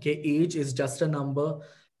 Okay, age is just a number.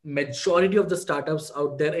 Majority of the startups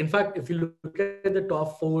out there, in fact, if you look at the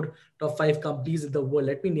top 5 companies in the world,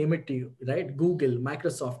 let me name it to you, right? Google,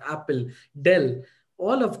 Microsoft, Apple, Dell,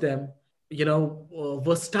 all of them,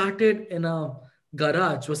 were started in a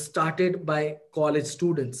garage, was started by college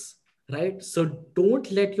students, right? So don't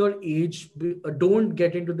let your age don't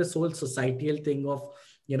get into this whole societal thing of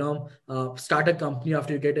start a company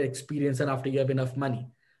after you get experience and after you have enough money.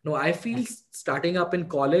 No, I feel starting up in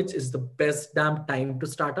college is the best damn time to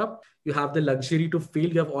start up. You have the luxury to fail.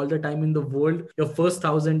 You have all the time in the world. Your first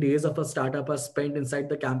 1,000 days of a startup are spent inside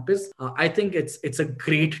the campus. I think it's a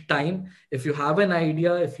great time. If you have an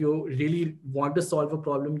idea, if you really want to solve a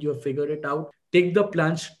problem, you have figured it out, take the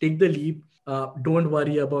plunge, take the leap. Don't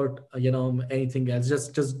worry about anything else.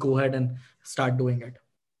 Just go ahead and start doing it.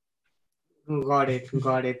 Got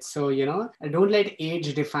it. So, don't let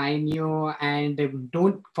age define you, and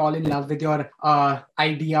don't fall in love with your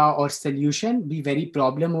idea or solution. Be very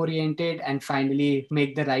problem oriented, and finally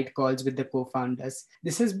make the right calls with the co-founders.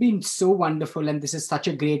 This has been so wonderful, and this is such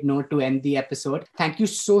a great note to end the episode. Thank you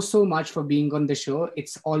so much for being on the show.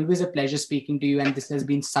 It's always a pleasure speaking to you, and this has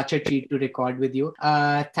been such a treat to record with you.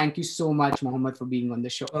 Thank you so much, Mohammed, for being on the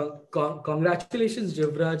show. Congratulations,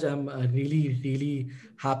 Jivraj. I'm really, really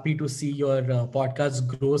happy to see your your podcast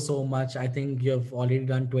grow so much. I think you've already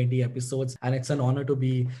done 20 episodes, and it's an honor to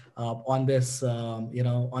be on this,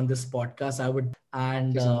 on this podcast. I would,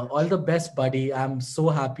 and all the best, buddy. I'm so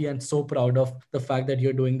happy and so proud of the fact that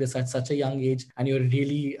you're doing this at such a young age, and you're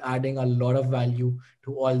really adding a lot of value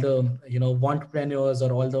to all the, entrepreneurs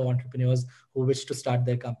or all the entrepreneurs who wish to start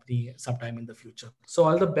their company sometime in the future. So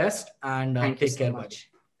all the best, and take care, buddy.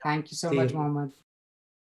 Thank you so much, Mohammed.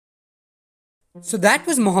 So that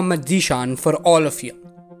was Mohammed Zishan for all of you.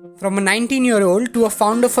 From a 19-year-old to a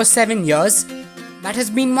founder for 7 years, that has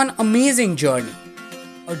been one amazing journey.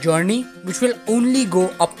 A journey which will only go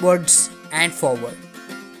upwards and forward.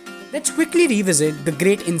 Let's quickly revisit the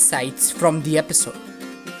great insights from the episode.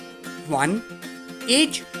 1.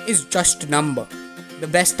 Age is just a number. The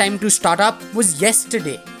best time to start up was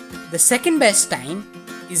yesterday. The second best time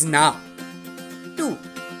is now. 2.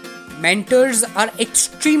 Mentors are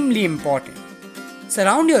extremely important.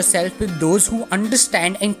 Surround yourself with those who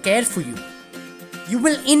understand and care for you. You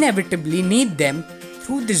will inevitably need them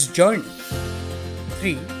through this journey.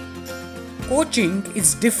 3. Coaching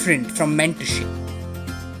is different from mentorship.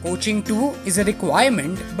 Coaching too is a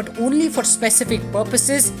requirement, but only for specific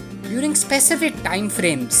purposes during specific time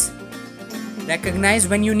frames. Recognize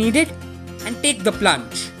when you need it and take the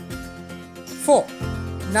plunge. 4.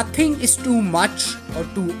 Nothing is too much or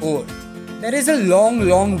too old. There is a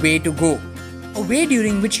long way to go. A way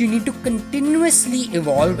during which you need to continuously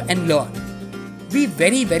evolve and learn. Be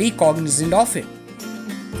very cognizant of it.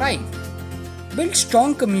 5. Build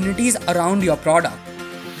strong communities around your product.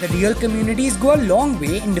 The real communities go a long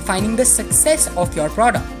way in defining the success of your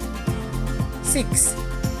product. 6.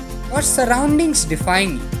 Your surroundings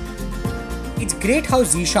define you. It's great how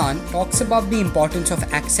Zishan talks about the importance of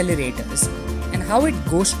accelerators and how it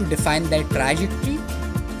goes to define their trajectory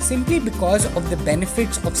simply because of the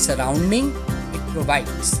benefits of surrounding it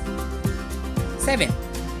provides. 7.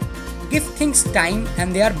 Give things time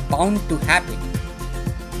and they are bound to happen.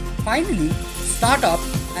 Finally, start up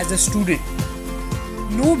as a student.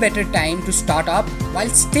 No better time to start up while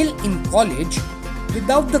still in college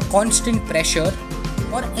without the constant pressure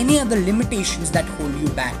or any other limitations that hold you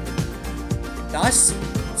back. Thus,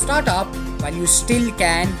 start up while you still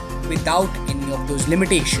can without any of those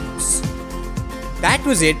limitations. That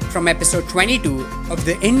was it from episode 22 of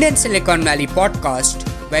the Indian Silicon Valley podcast,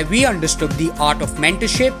 where we understood the art of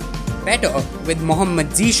mentorship better with Mohammed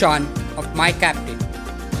Zishan of My Captain.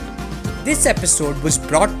 This episode was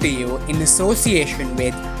brought to you in association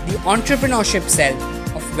with the entrepreneurship cell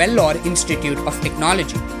of Vellore Institute of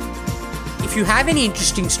Technology. If you have any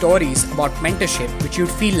interesting stories about mentorship which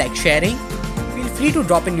you'd feel like sharing, feel free to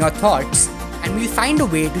drop in your thoughts and we'll find a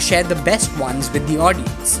way to share the best ones with the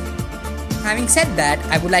audience. Having said that,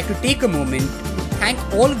 I would like to take a moment to thank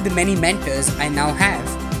all of the many mentors I now have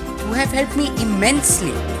who have helped me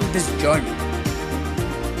immensely through this journey.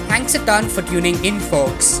 Thanks a ton for tuning in,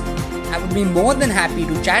 folks. I would be more than happy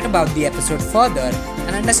to chat about the episode further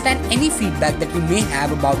and understand any feedback that you may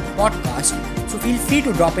have about the podcast, so feel free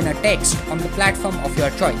to drop in a text on the platform of your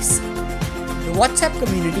choice. The WhatsApp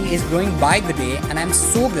community is growing by the day and I'm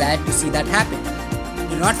so glad to see that happen.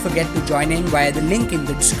 Do not forget to join in via the link in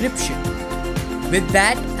the description. With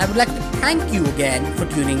that, I would like to thank you again for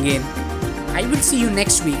tuning in. I will see you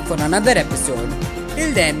next week for another episode.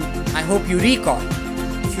 Till then, I hope you recall,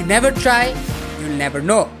 if you never try, you'll never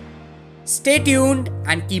know. Stay tuned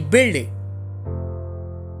and keep building.